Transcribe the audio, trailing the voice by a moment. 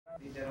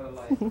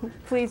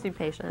Please be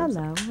patient.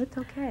 Hello, it's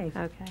okay.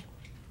 Okay.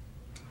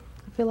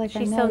 I feel like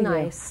She's I know so you.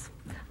 nice.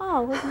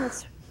 Oh, look at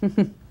this.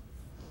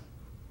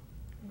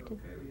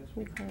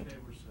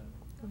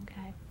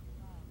 Okay.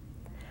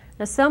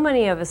 Now, so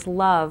many of us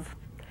love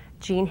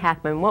Gene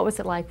Hackman. What was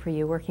it like for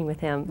you working with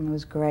him? It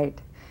was great.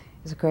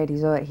 It was great.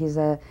 He's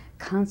a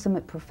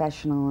consummate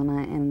professional,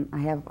 and I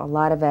have a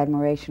lot of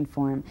admiration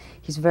for him.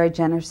 He's a very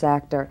generous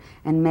actor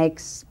and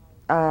makes,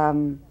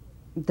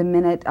 the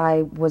minute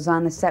I was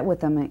on the set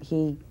with him,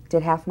 he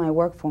did half my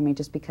work for me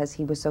just because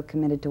he was so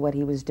committed to what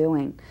he was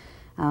doing.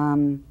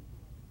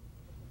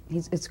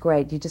 It's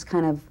great. You just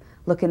kind of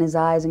look in his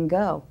eyes and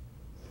go.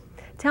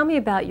 Tell me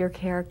about your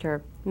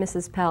character,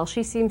 Mrs. Pell.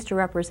 She seems to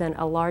represent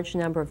a large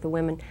number of the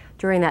women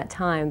during that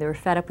time. They were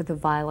fed up with the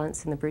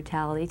violence and the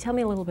brutality. Tell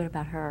me a little bit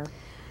about her.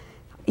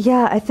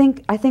 Yeah, I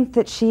think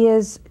that she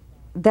is.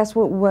 That's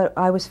what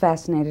I was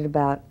fascinated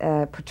about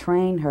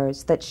portraying her.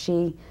 Is that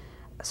she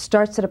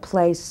starts at a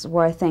place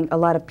where I think a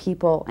lot of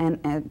people,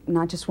 and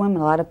not just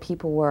women, a lot of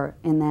people were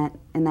in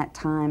that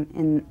time,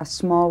 in a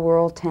small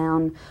rural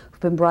town, who've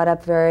been brought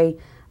up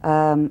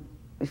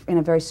in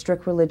a very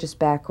strict religious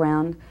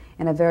background,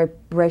 in a very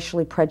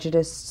racially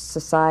prejudiced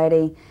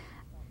society,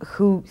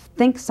 who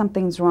think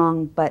something's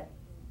wrong but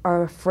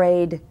are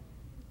afraid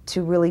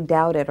to really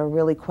doubt it or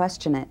really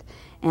question it.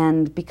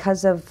 And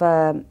because of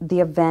the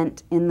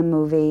event in the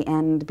movie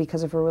and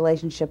because of her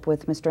relationship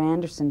with Mr.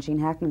 Anderson, Gene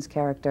Hackman's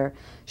character,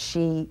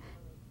 she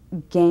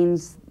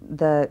gains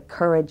the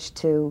courage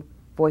to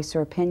voice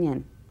her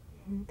opinion.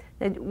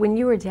 When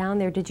you were down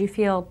there, did you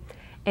feel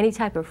any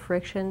type of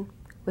friction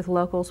with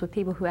locals, with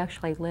people who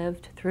actually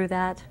lived through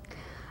that?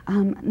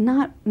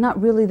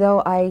 Not really,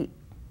 though.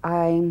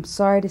 I'm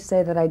sorry to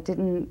say that I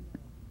didn't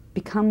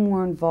become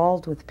more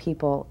involved with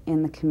people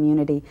in the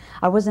community.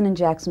 I wasn't in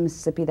Jackson,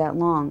 Mississippi that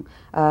long.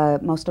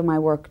 Most of my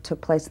work took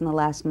place in the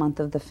last month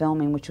of the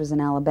filming, which was in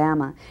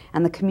Alabama.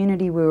 And the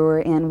community we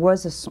were in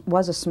was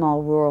a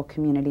small rural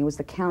community. It was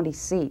the county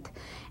seat.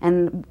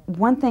 And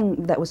one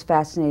thing that was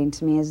fascinating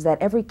to me is that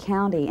every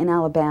county in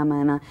Alabama,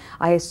 and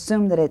I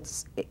assume that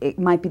it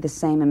might be the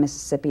same in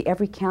Mississippi,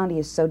 every county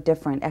is so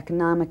different,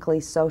 economically,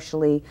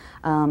 socially,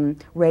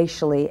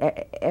 racially.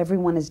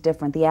 Everyone is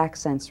different. The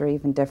accents are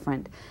even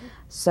different.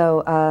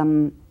 So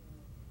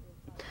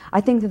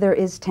I think that there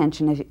is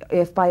tension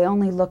if by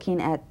only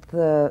looking at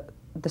the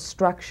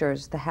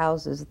structures, the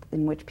houses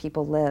in which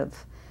people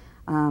live,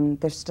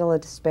 there's still a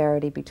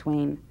disparity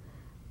between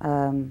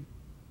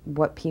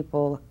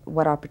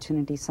what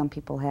opportunities some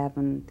people have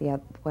and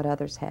what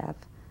others have.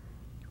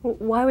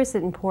 Why was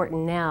it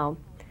important now,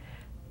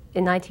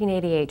 in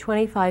 1988,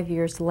 25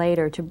 years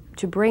later,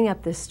 to bring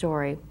up this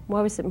story? Why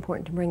was it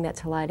important to bring that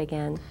to light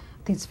again?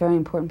 I think it's very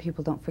important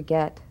people don't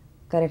forget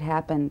that it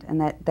happened and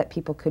that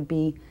people could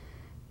do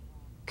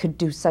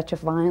such a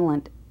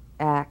violent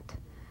act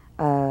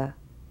to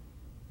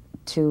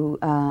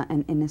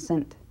an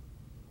innocent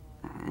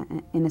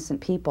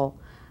people.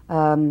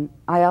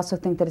 I also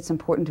think that it's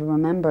important to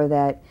remember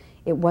that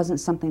it wasn't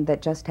something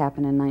that just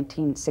happened in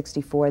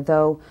 1964,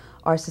 though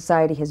our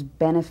society has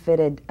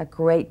benefited a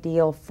great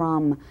deal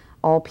from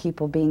all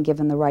people being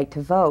given the right to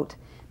vote.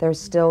 There's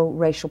still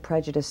racial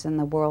prejudice in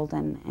the world,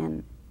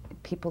 and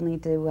people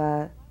need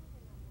to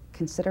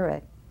consider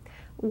it.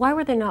 Why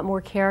were there not more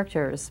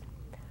characters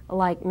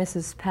like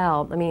Mrs.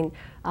 Pell? I mean,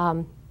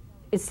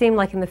 it seemed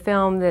like in the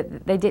film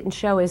that they didn't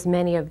show as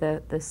many of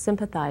the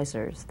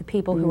sympathizers, the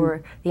people who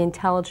were the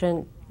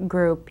intelligent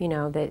group, you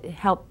know, that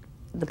helped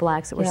the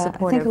blacks that were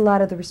supportive. I think a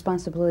lot of the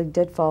responsibility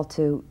did fall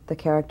to the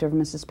character of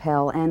Mrs.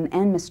 Pell and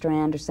Mr.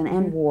 Anderson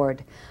and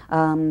Ward.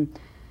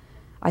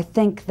 I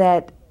think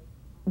that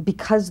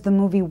because the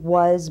movie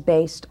was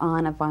based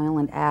on a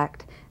violent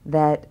act,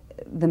 that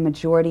the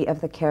majority of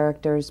the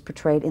characters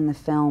portrayed in the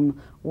film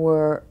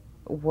were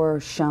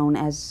shown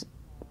as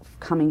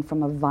coming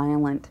from a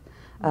violent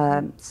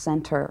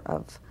center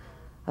of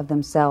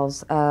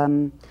themselves.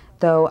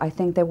 Though I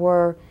think there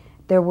were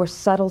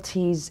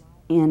subtleties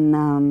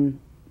in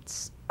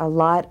a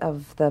lot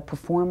of the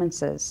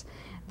performances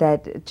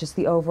that just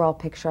the overall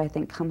picture, I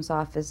think, comes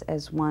off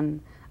as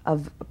one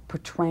of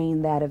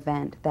portraying that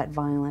event, that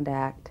violent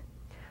act.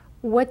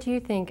 What do you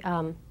think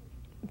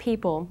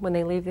people, when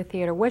they leave the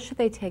theater, what should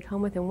they take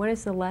home with them? What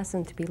is the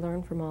lesson to be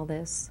learned from all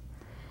this?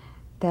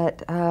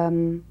 That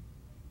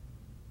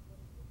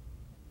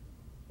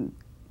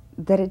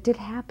it did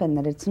happen.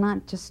 That it's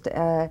not just.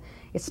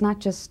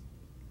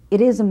 It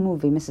is a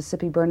movie.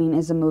 Mississippi Burning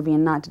is a movie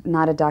and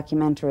not a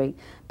documentary.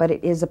 But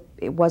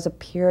it was a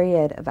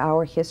period of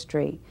our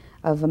history,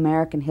 of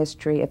American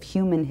history, of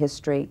human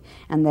history,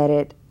 and that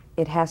it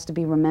has to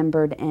be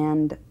remembered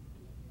and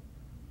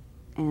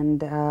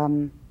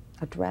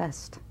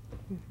addressed.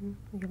 You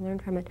can learn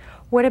from it.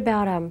 What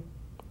about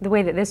the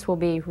way that this will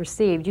be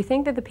received? Do you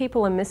think that the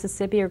people in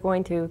Mississippi are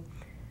going to,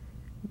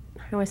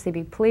 I don't want to say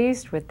be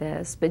pleased with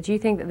this, but do you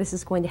think that this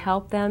is going to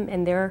help them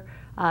in their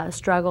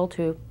struggle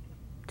to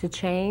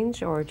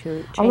change or to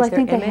change their image? I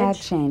think they have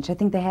changed. I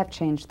think they have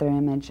changed their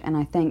image, and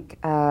I think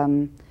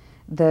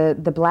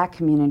the black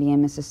community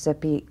in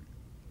Mississippi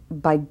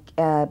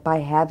by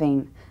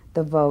having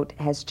the vote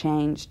has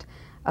changed.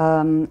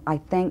 I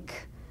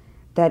think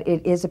that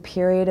it is a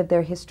period of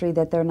their history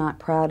that they're not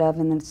proud of,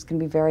 and it's going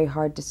to be very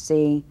hard to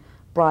see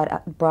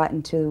brought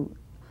into,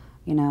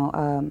 you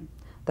know,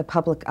 the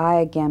public eye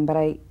again. But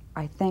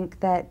I think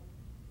that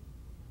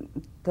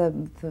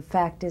the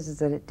fact is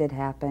that it did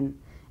happen,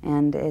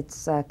 and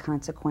it's a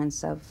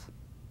consequence of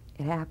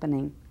it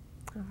happening.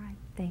 All right.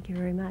 Thank you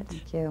very much.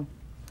 Thank you.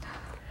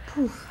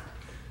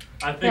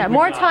 Yeah,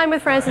 more time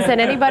with Frances than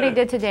anybody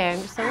did today.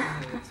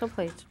 I'm so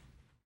pleased.